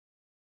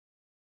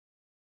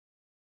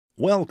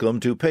Welcome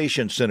to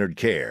Patient-Centered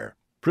Care,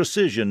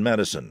 Precision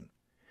Medicine.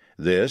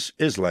 This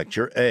is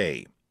Lecture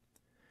A.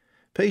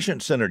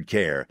 Patient-centered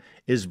care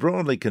is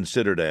broadly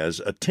considered as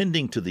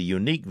attending to the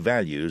unique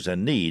values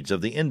and needs of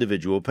the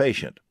individual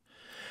patient,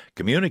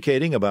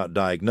 communicating about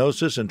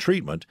diagnosis and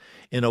treatment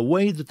in a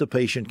way that the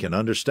patient can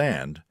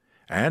understand,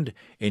 and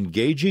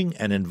engaging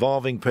and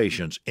involving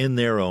patients in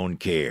their own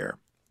care.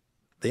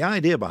 The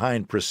idea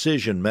behind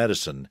precision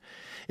medicine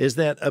is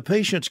that a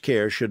patient's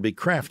care should be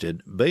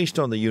crafted based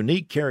on the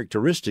unique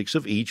characteristics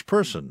of each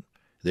person,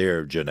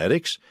 their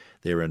genetics,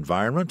 their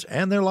environment,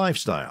 and their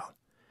lifestyle.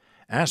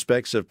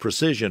 Aspects of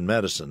precision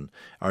medicine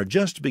are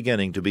just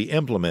beginning to be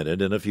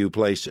implemented in a few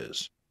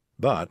places,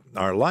 but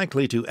are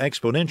likely to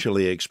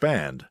exponentially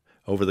expand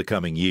over the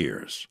coming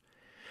years.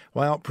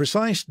 While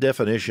precise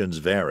definitions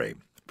vary,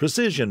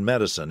 precision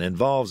medicine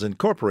involves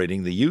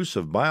incorporating the use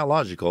of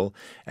biological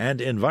and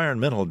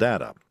environmental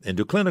data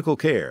into clinical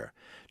care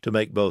to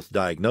make both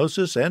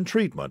diagnosis and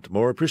treatment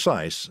more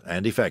precise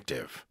and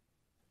effective.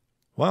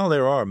 While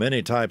there are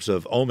many types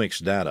of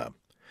omics data,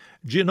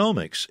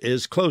 genomics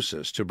is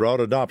closest to broad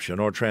adoption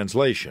or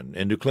translation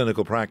into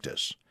clinical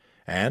practice,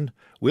 and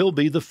will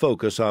be the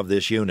focus of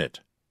this unit.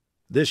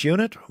 This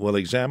unit will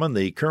examine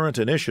the current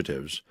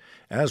initiatives,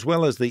 as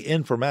well as the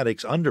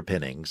informatics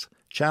underpinnings,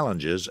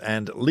 challenges,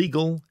 and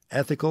legal,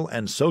 ethical,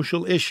 and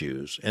social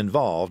issues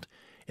involved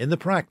in the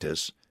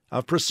practice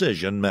of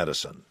precision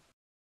medicine.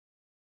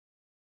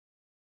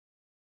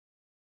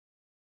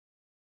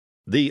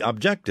 The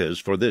objectives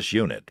for this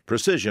unit,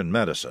 Precision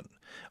Medicine,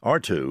 are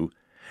to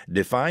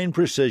define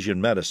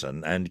precision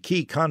medicine and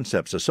key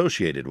concepts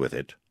associated with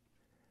it,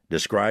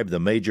 describe the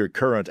major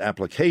current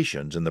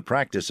applications in the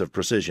practice of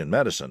precision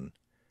medicine,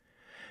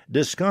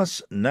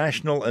 discuss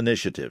national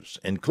initiatives,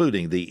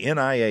 including the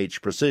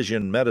NIH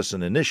Precision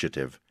Medicine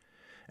Initiative,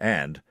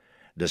 and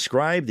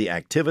describe the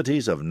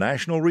activities of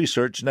national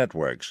research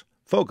networks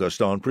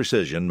focused on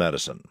precision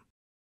medicine.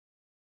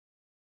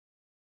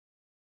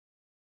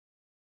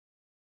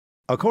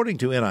 According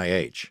to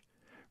NIH,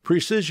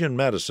 precision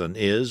medicine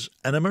is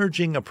an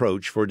emerging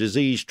approach for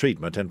disease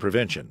treatment and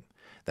prevention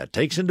that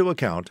takes into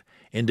account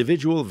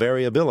individual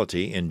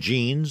variability in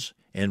genes,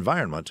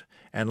 environment,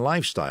 and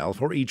lifestyle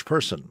for each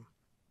person.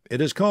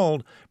 It is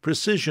called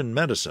precision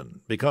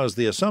medicine because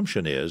the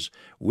assumption is,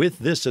 with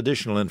this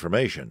additional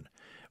information,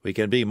 we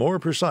can be more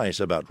precise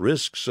about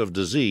risks of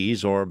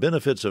disease or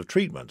benefits of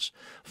treatments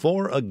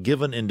for a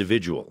given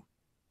individual,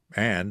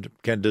 and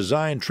can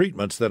design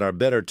treatments that are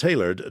better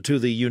tailored to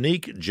the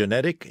unique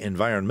genetic,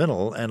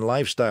 environmental, and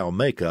lifestyle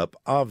makeup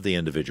of the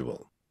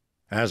individual.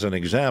 As an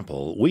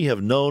example, we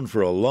have known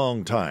for a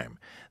long time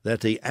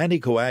that the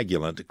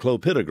anticoagulant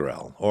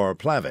clopidogrel, or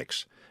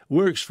Plavix,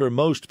 works for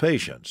most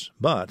patients,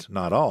 but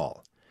not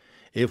all.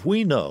 If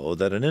we know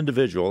that an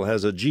individual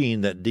has a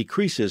gene that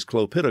decreases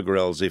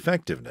clopidogrel's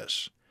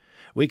effectiveness,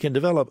 we can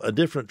develop a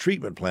different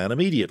treatment plan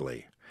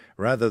immediately,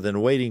 rather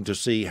than waiting to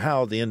see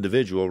how the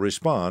individual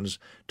responds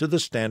to the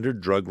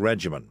standard drug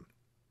regimen.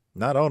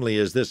 Not only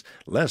is this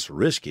less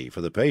risky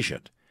for the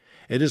patient,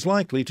 it is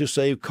likely to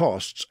save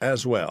costs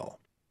as well.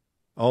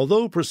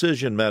 Although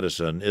precision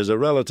medicine is a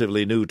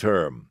relatively new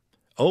term,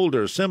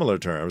 older similar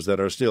terms that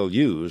are still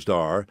used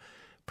are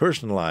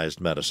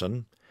personalized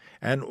medicine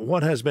and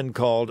what has been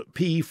called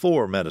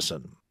P4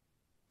 medicine.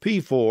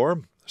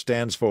 P4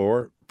 stands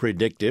for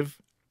predictive,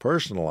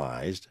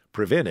 personalized,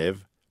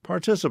 preventive,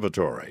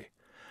 participatory,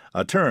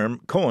 a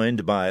term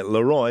coined by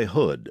Leroy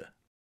Hood.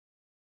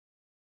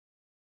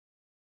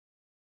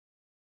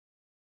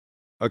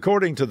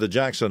 According to the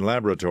Jackson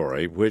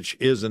Laboratory, which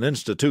is an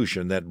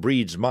institution that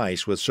breeds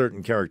mice with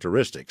certain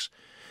characteristics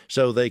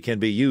so they can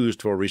be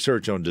used for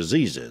research on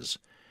diseases,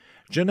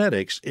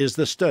 genetics is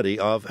the study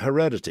of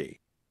heredity,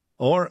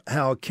 or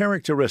how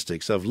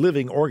characteristics of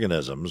living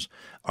organisms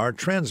are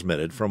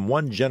transmitted from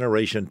one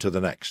generation to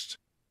the next.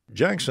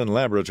 Jackson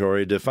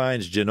Laboratory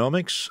defines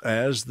genomics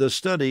as the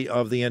study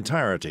of the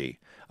entirety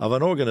of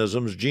an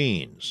organism's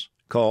genes,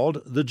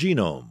 called the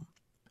genome.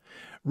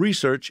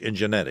 Research in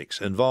genetics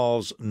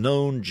involves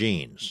known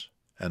genes,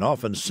 and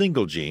often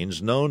single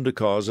genes known to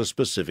cause a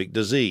specific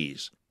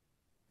disease.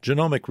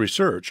 Genomic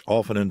research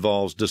often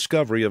involves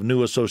discovery of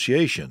new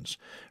associations,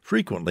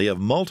 frequently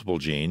of multiple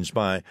genes,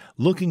 by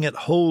looking at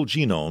whole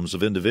genomes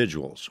of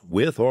individuals,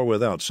 with or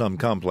without some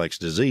complex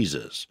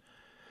diseases.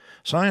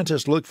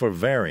 Scientists look for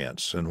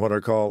variants in what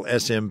are called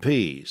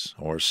SNPs,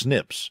 or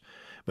SNPs,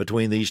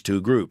 between these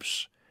two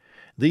groups.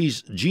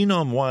 These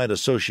genome-wide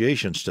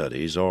association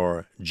studies,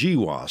 or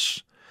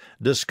GWAS,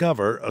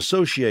 discover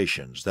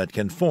associations that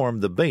can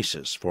form the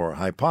basis for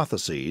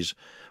hypotheses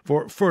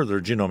for further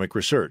genomic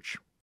research.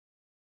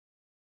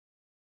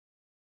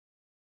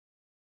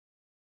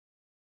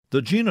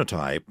 The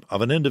genotype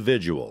of an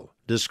individual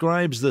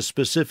describes the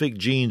specific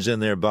genes in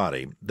their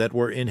body that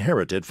were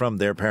inherited from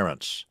their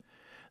parents.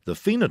 The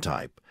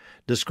phenotype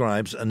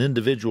describes an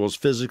individual's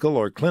physical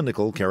or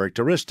clinical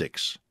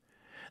characteristics.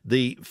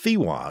 The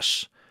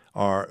PheWAS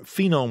are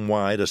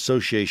phenome-wide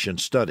association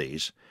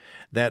studies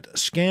that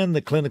scan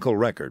the clinical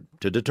record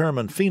to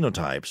determine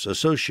phenotypes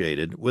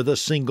associated with a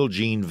single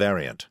gene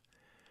variant.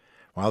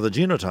 While the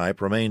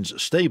genotype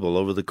remains stable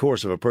over the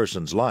course of a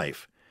person's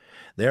life,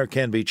 there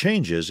can be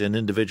changes in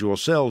individual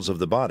cells of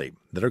the body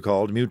that are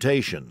called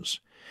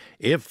mutations.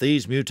 If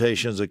these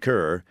mutations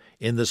occur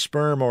in the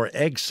sperm or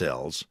egg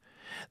cells,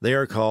 they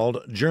are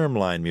called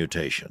germline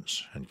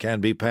mutations and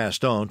can be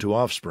passed on to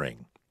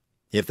offspring.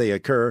 If they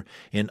occur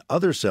in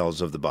other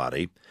cells of the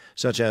body,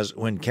 such as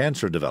when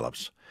cancer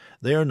develops,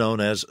 they are known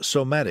as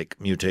somatic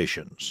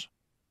mutations.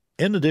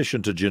 In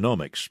addition to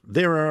genomics,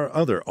 there are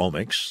other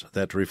omics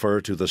that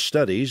refer to the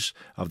studies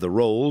of the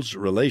roles,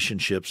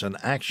 relationships, and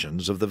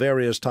actions of the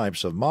various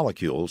types of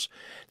molecules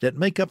that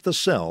make up the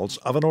cells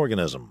of an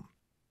organism.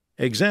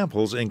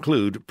 Examples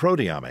include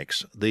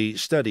proteomics, the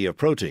study of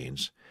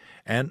proteins,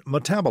 and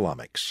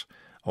metabolomics,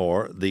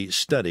 or the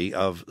study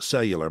of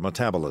cellular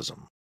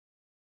metabolism.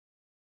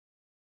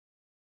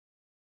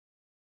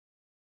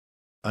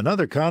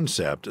 Another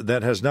concept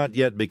that has not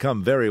yet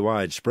become very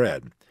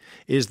widespread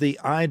is the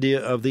idea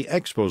of the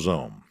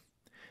exposome.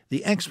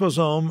 The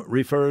exposome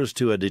refers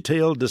to a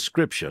detailed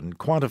description,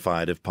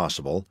 quantified if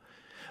possible,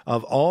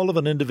 of all of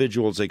an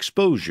individual's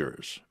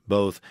exposures,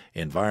 both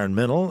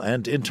environmental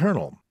and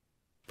internal.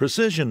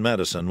 Precision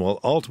medicine will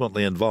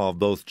ultimately involve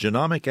both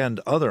genomic and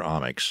other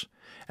omics,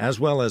 as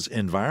well as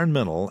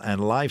environmental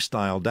and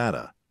lifestyle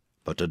data.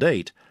 But to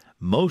date,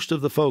 most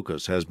of the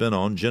focus has been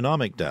on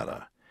genomic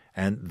data,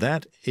 and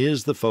that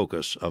is the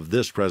focus of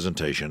this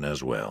presentation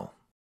as well.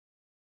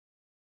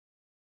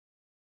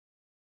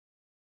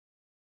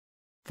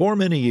 For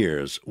many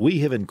years, we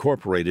have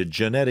incorporated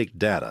genetic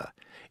data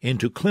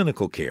into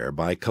clinical care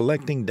by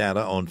collecting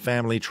data on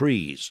family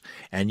trees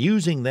and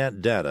using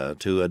that data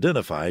to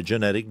identify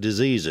genetic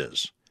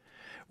diseases.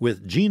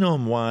 With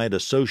genome-wide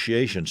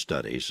association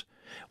studies,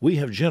 we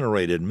have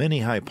generated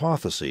many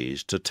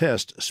hypotheses to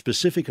test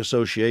specific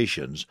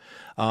associations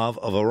of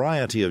a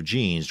variety of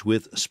genes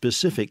with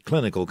specific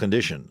clinical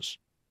conditions.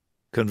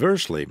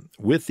 Conversely,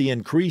 with the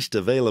increased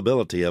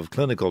availability of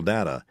clinical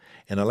data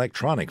in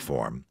electronic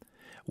form,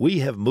 we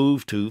have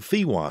moved to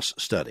PheWAS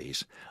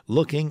studies,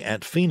 looking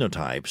at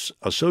phenotypes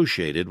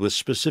associated with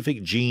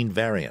specific gene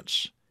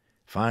variants.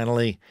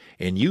 Finally,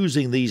 in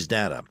using these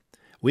data,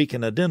 we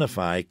can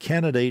identify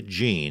candidate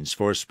genes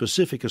for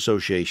specific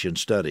association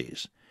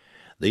studies.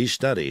 These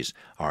studies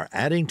are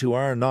adding to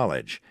our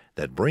knowledge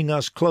that bring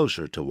us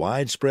closer to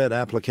widespread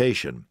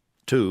application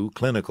to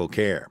clinical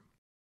care.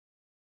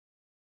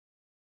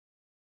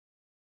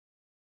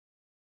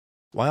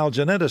 While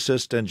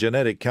geneticists and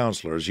genetic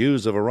counselors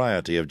use a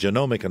variety of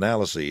genomic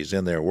analyses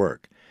in their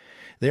work,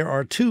 there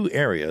are two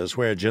areas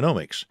where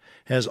genomics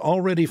has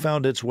already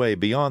found its way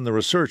beyond the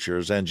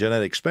researchers and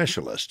genetic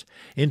specialists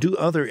into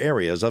other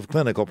areas of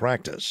clinical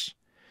practice.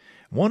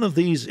 One of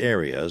these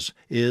areas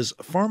is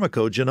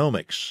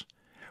pharmacogenomics,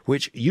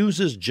 which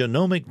uses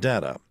genomic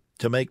data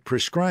to make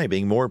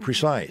prescribing more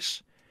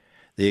precise.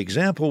 The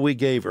example we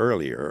gave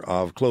earlier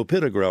of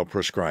clopidogrel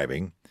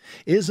prescribing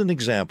is an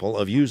example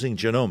of using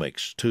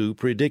genomics to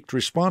predict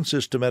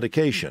responses to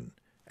medication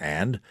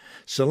and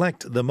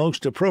select the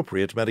most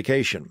appropriate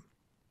medication.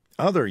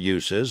 Other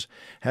uses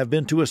have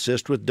been to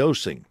assist with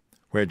dosing,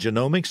 where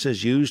genomics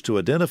is used to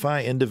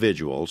identify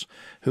individuals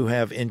who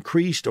have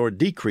increased or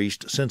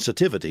decreased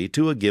sensitivity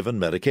to a given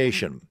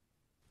medication.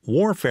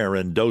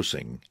 Warfarin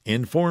dosing,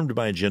 informed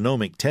by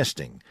genomic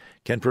testing,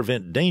 can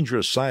prevent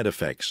dangerous side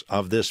effects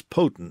of this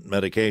potent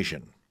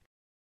medication.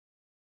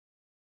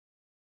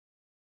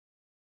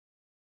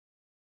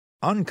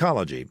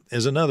 Oncology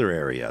is another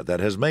area that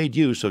has made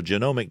use of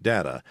genomic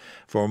data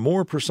for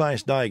more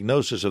precise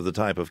diagnosis of the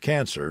type of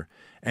cancer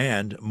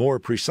and more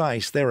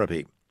precise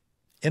therapy.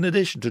 In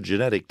addition to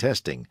genetic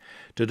testing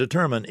to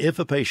determine if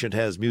a patient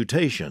has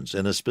mutations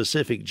in a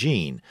specific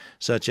gene,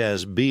 such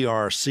as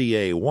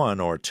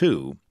BRCA1 or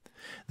 2,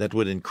 that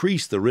would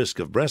increase the risk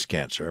of breast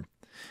cancer,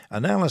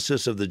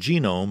 analysis of the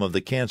genome of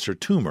the cancer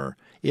tumor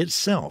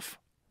itself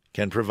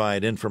can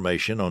provide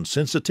information on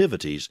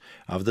sensitivities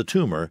of the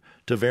tumor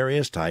to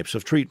various types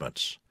of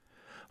treatments.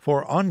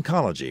 For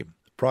oncology,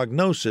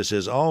 prognosis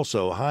is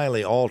also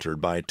highly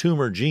altered by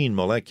tumor gene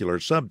molecular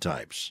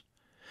subtypes.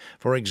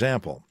 For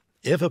example,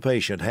 if a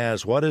patient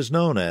has what is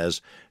known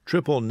as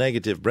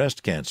triple-negative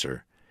breast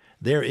cancer,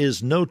 there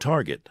is no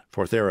target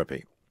for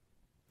therapy.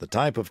 The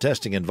type of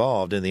testing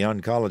involved in the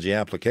oncology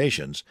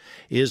applications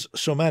is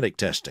somatic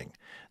testing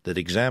that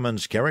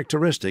examines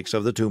characteristics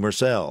of the tumor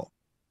cell.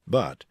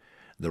 But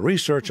the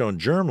research on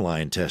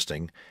germline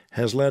testing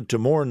has led to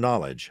more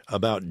knowledge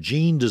about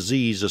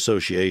gene-disease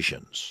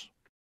associations.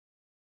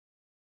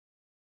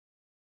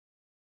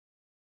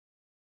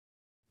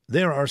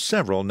 There are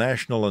several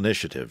national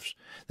initiatives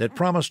that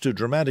promise to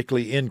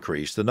dramatically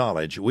increase the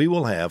knowledge we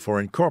will have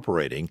for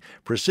incorporating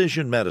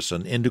precision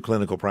medicine into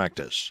clinical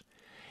practice.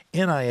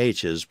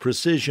 NIH's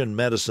Precision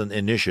Medicine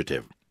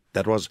Initiative,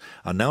 that was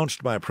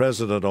announced by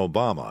President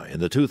Obama in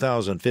the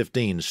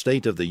 2015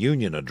 State of the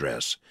Union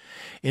address,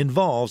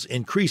 involves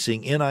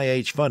increasing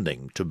NIH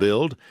funding to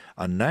build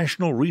a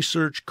national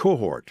research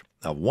cohort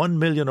of 1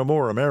 million or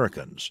more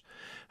Americans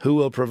who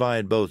will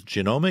provide both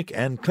genomic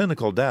and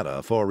clinical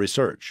data for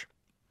research.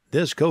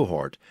 This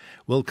cohort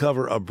will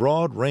cover a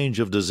broad range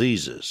of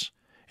diseases.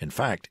 In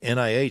fact,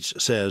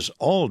 NIH says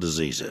all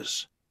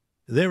diseases.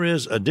 There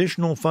is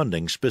additional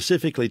funding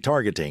specifically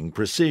targeting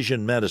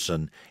precision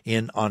medicine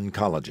in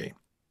oncology.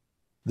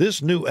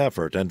 This new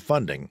effort and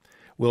funding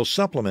will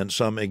supplement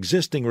some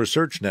existing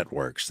research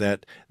networks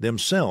that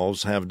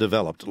themselves have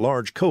developed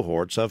large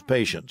cohorts of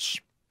patients.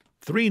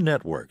 3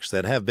 networks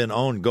that have been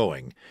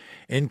ongoing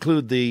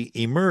include the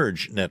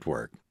eMERGE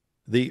network,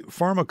 the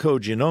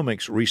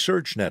Pharmacogenomics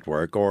Research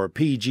Network, or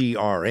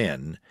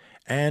PGRN,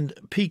 and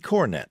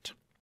PCORNet.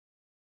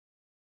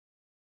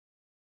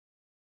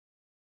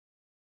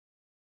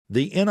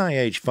 The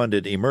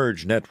NIH-funded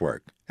eMERGE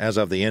network, as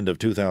of the end of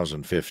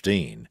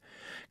 2015,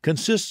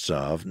 consists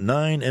of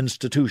 9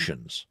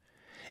 institutions.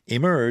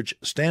 eMERGE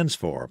stands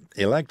for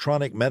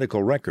Electronic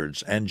Medical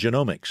Records and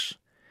Genomics.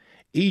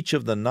 Each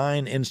of the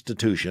 9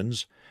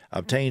 institutions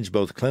obtains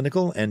both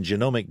clinical and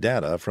genomic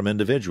data from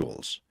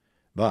individuals,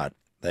 but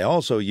they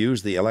also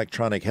use the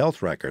electronic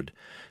health record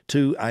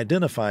to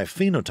identify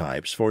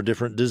phenotypes for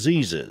different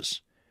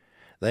diseases.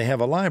 They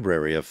have a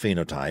library of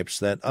phenotypes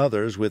that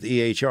others with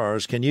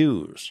EHRs can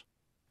use.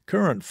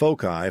 Current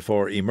foci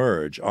for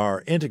eMERGE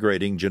are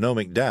integrating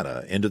genomic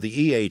data into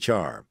the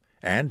EHR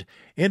and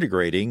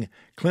integrating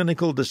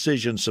clinical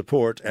decision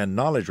support and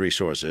knowledge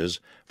resources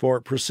for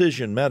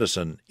precision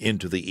medicine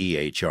into the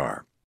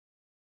EHR.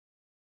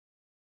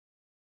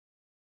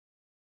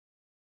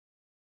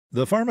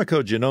 The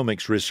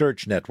Pharmacogenomics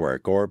Research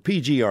Network, or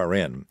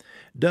PGRN,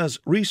 does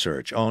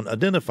research on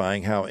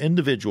identifying how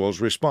individuals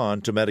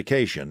respond to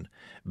medication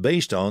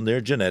based on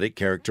their genetic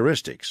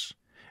characteristics,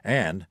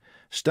 and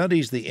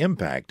studies the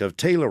impact of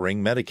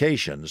tailoring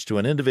medications to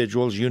an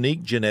individual's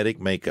unique genetic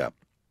makeup.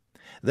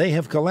 They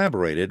have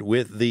collaborated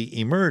with the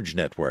eMERGE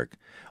network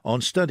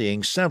on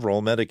studying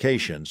several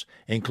medications,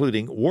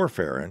 including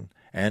warfarin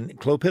and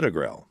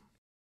clopidogrel.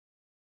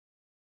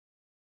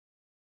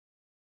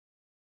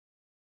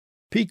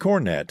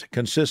 PCORNet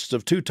consists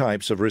of 2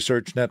 types of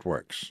research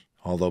networks,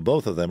 although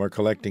both of them are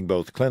collecting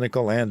both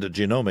clinical and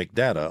genomic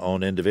data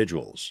on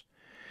individuals.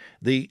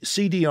 The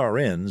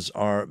CDRNs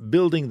are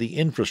building the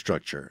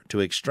infrastructure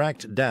to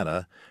extract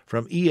data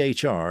from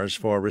EHRs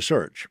for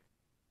research.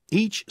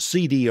 Each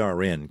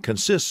CDRN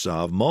consists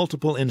of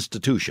multiple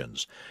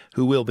institutions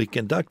who will be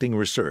conducting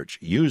research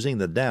using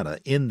the data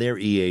in their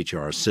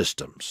EHR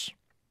systems.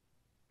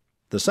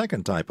 The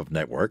second type of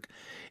network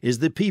is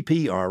the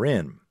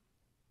PPRN.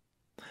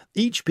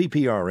 Each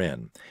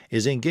PPRN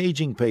is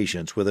engaging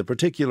patients with a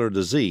particular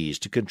disease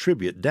to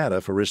contribute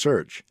data for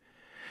research.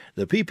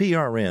 The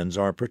PPRNs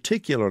are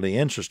particularly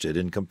interested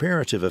in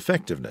comparative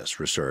effectiveness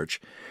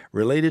research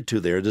related to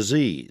their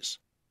disease.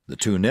 The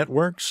 2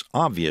 networks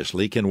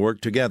obviously can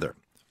work together,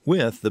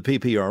 with the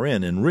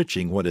PPRN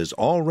enriching what is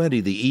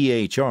already the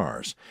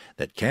EHRs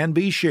that can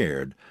be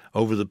shared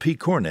over the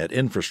PCORNet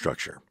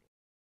infrastructure.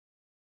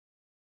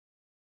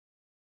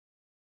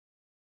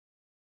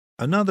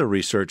 Another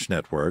research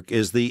network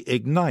is the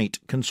IGNITE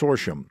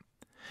Consortium.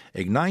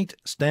 IGNITE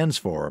stands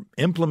for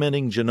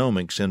Implementing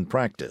Genomics in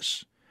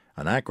Practice,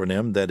 an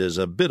acronym that is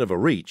a bit of a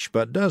reach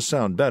but does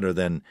sound better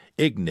than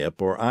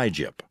IGNIP or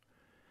IGIP.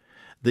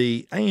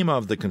 The aim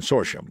of the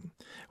consortium,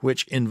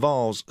 which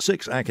involves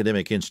 6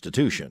 academic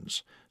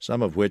institutions,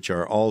 some of which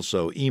are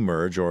also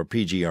eMERGE or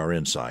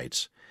PGRN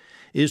sites,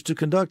 is to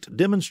conduct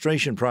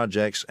demonstration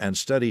projects and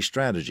study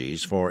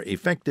strategies for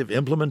effective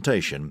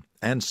implementation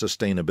and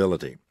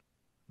sustainability.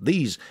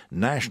 These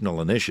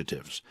national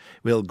initiatives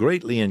will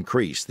greatly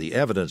increase the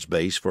evidence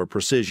base for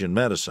precision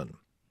medicine,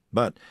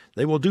 but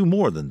they will do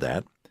more than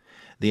that.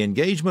 The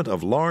engagement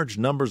of large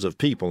numbers of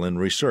people in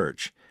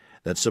research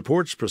that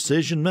supports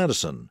precision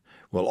medicine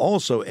will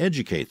also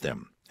educate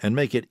them and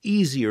make it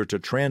easier to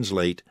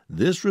translate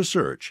this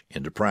research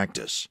into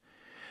practice.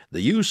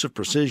 The use of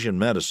precision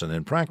medicine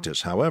in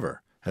practice,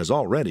 however, has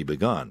already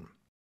begun.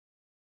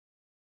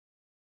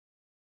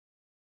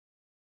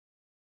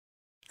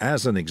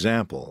 As an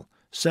example,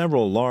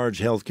 several large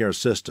healthcare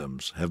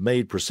systems have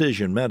made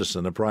precision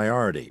medicine a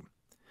priority.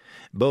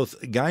 Both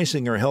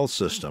Geisinger Health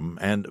System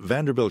and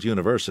Vanderbilt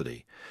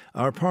University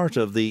are part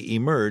of the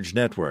eMERGE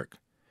network,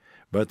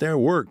 but their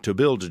work to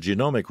build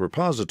genomic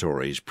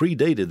repositories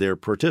predated their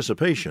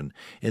participation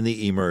in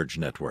the eMERGE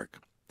network.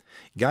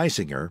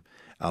 Geisinger,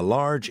 a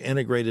large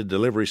integrated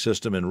delivery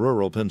system in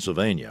rural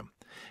Pennsylvania,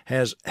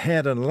 has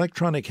had an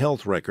electronic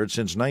health record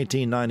since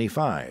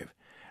 1995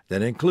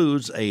 that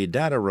includes a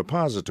data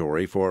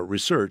repository for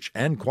research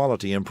and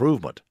quality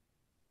improvement.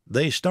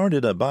 They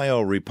started a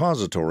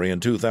biorepository in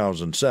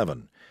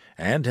 2007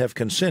 and have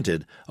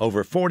consented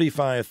over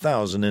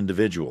 45,000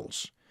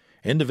 individuals.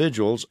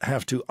 Individuals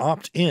have to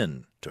opt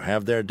in to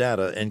have their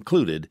data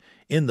included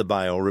in the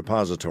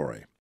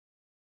biorepository.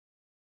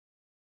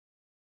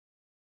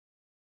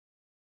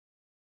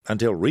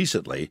 Until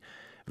recently,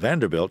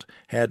 Vanderbilt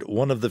had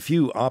one of the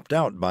few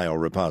opt-out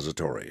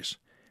biorepositories.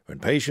 When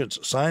patients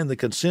signed the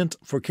consent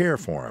for care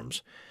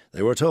forms,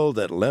 they were told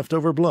that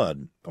leftover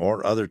blood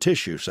or other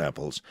tissue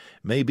samples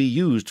may be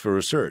used for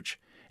research,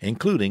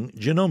 including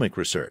genomic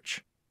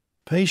research.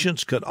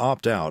 Patients could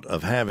opt out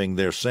of having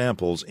their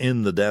samples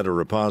in the data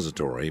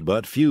repository,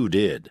 but few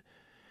did.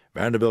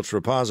 Vanderbilt's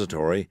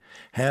repository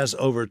has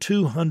over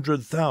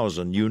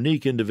 200,000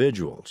 unique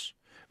individuals,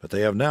 but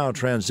they have now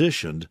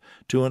transitioned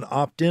to an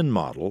opt-in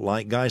model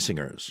like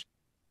Geisinger's.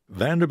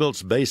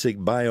 Vanderbilt's basic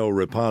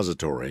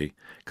biorepository,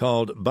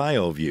 called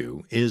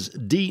BioView, is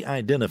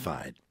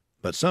de-identified,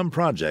 but some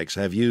projects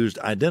have used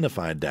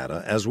identified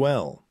data as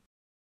well.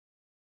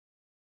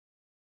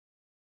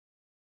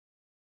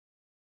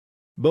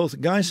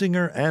 Both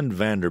Geisinger and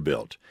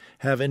Vanderbilt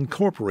have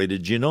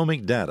incorporated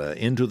genomic data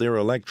into their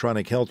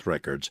electronic health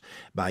records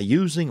by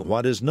using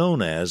what is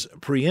known as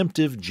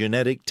preemptive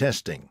genetic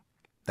testing.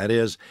 That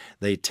is,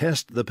 they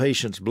test the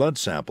patient's blood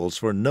samples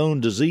for known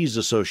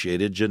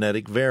disease-associated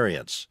genetic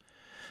variants,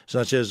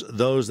 such as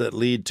those that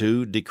lead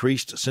to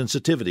decreased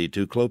sensitivity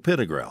to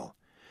clopidogrel,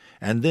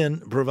 and then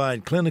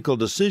provide clinical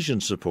decision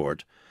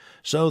support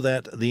so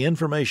that the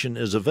information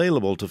is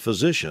available to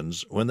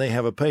physicians when they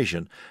have a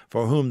patient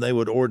for whom they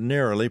would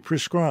ordinarily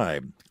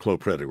prescribe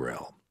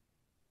clopidogrel.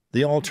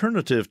 The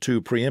alternative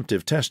to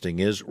preemptive testing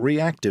is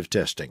reactive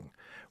testing,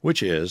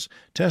 which is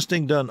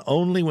testing done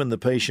only when the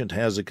patient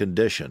has a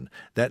condition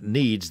that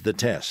needs the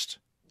test.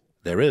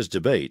 There is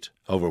debate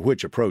over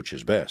which approach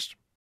is best.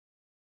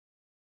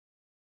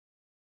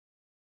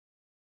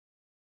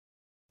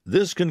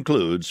 This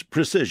concludes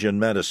Precision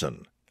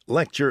Medicine,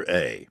 Lecture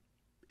A.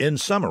 In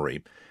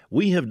summary,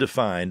 we have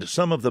defined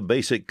some of the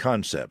basic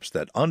concepts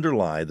that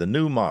underlie the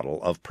new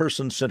model of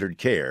person-centered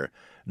care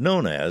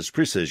known as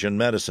precision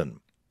medicine.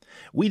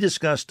 We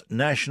discussed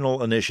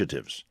national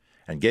initiatives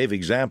and gave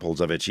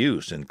examples of its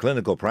use in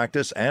clinical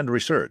practice and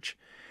research,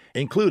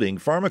 including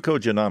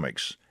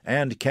pharmacogenomics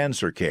and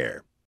cancer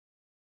care.